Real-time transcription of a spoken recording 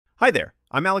Hi there,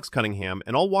 I'm Alex Cunningham,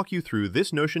 and I'll walk you through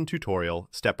this Notion tutorial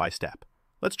step by step.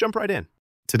 Let's jump right in.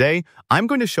 Today, I'm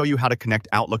going to show you how to connect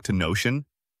Outlook to Notion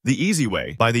the easy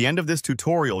way. By the end of this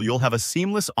tutorial, you'll have a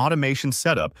seamless automation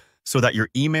setup so that your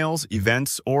emails,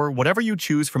 events, or whatever you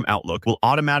choose from Outlook will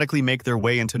automatically make their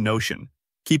way into Notion,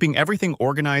 keeping everything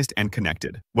organized and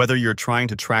connected. Whether you're trying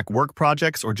to track work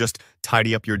projects or just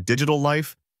tidy up your digital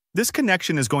life, this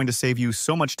connection is going to save you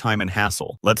so much time and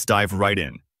hassle. Let's dive right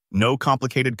in. No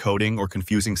complicated coding or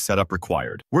confusing setup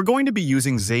required. We're going to be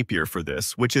using Zapier for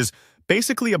this, which is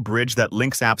basically a bridge that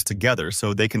links apps together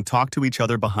so they can talk to each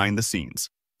other behind the scenes.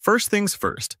 First things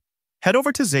first, head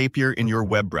over to Zapier in your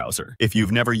web browser. If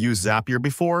you've never used Zapier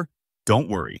before, don't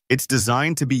worry. It's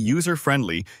designed to be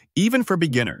user-friendly, even for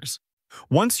beginners.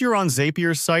 Once you're on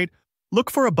Zapier's site,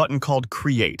 look for a button called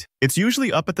Create. It's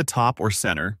usually up at the top or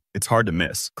center. It's hard to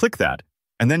miss. Click that,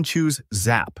 and then choose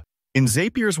Zap. In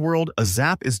Zapier's world, a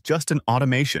zap is just an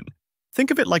automation. Think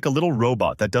of it like a little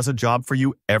robot that does a job for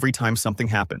you every time something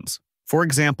happens. For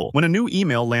example, when a new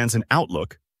email lands in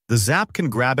Outlook, the zap can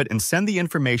grab it and send the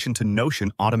information to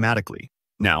Notion automatically.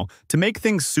 Now, to make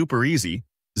things super easy,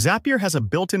 Zapier has a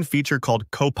built-in feature called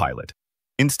Copilot.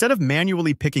 Instead of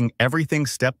manually picking everything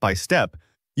step by step,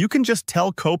 you can just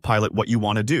tell Copilot what you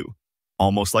want to do,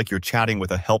 almost like you're chatting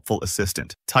with a helpful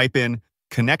assistant. Type in,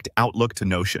 "Connect Outlook to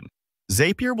Notion."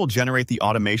 Zapier will generate the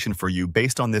automation for you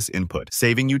based on this input,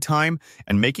 saving you time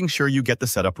and making sure you get the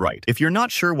setup right. If you're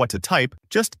not sure what to type,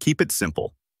 just keep it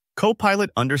simple. Copilot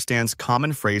understands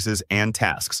common phrases and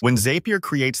tasks. When Zapier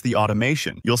creates the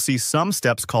automation, you'll see some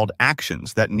steps called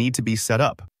actions that need to be set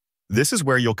up. This is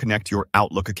where you'll connect your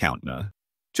Outlook account.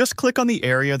 Just click on the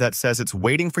area that says it's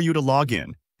waiting for you to log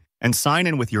in and sign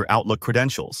in with your Outlook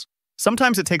credentials.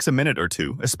 Sometimes it takes a minute or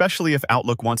two, especially if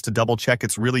Outlook wants to double-check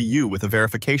it's really you with a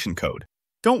verification code.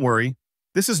 Don't worry,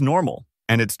 this is normal,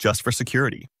 and it's just for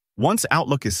security. Once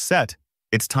Outlook is set,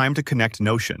 it's time to connect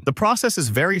Notion. The process is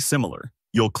very similar.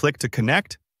 You'll click to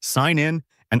connect, sign in,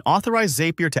 and authorize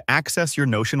Zapier to access your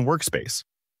Notion workspace.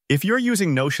 If you're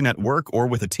using Notion at work or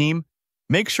with a team,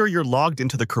 make sure you're logged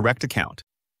into the correct account.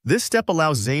 This step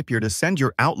allows Zapier to send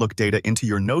your Outlook data into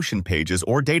your Notion pages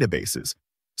or databases,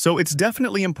 so it's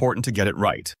definitely important to get it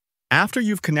right. After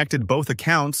you've connected both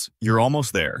accounts, you're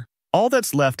almost there. All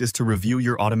that's left is to review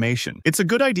your automation. It's a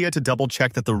good idea to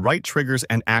double-check that the right triggers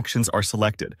and actions are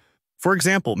selected. For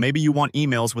example, maybe you want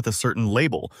emails with a certain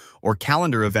label or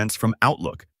calendar events from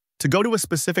Outlook to go to a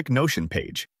specific Notion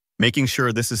page. Making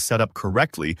sure this is set up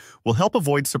correctly will help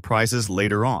avoid surprises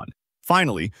later on.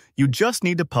 Finally, you just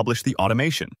need to publish the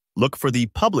automation. Look for the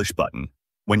Publish button.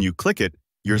 When you click it,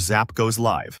 your Zap goes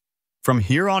live. From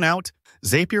here on out,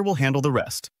 Zapier will handle the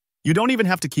rest. You don't even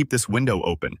have to keep this window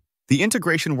open. The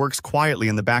integration works quietly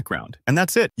in the background, and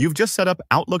that's it. You've just set up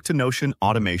Outlook to Notion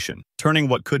automation, turning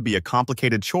what could be a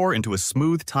complicated chore into a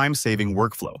smooth, time-saving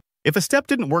workflow. If a step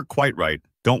didn't work quite right,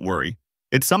 don't worry.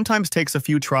 It sometimes takes a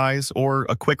few tries or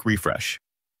a quick refresh.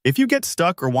 If you get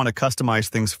stuck or want to customize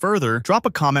things further, drop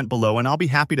a comment below and I'll be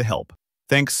happy to help.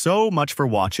 Thanks so much for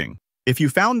watching. If you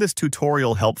found this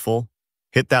tutorial helpful,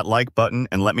 hit that like button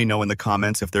and let me know in the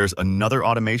comments if there's another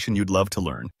automation you'd love to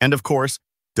learn. And of course,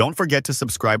 don't forget to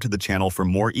subscribe to the channel for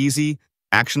more easy,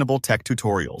 actionable tech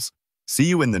tutorials. See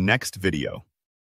you in the next video.